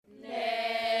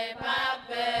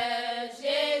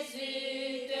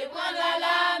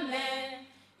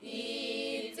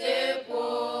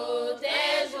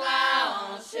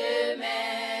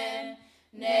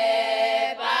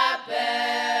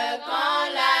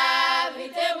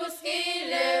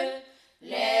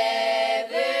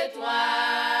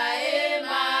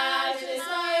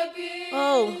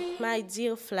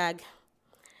dear flag.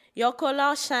 Your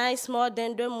color shines more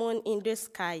than the moon in the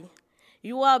sky.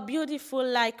 You are beautiful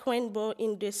like rainbow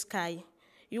in the sky.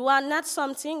 You are not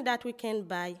something that we can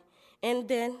buy. And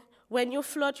then, when you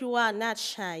float, you are not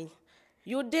shy.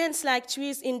 You dance like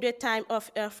trees in the time of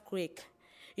earthquake.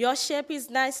 Your shape is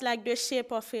nice like the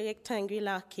shape of a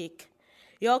rectangular cake.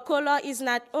 Your color is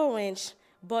not orange,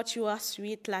 but you are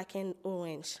sweet like an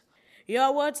orange.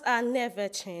 Your words are never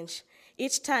changed.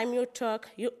 Each time you talk,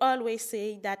 you always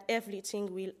say that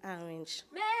everything will arrange.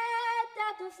 Mets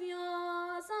ta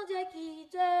confiance en Dieu qui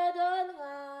te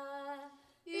donnera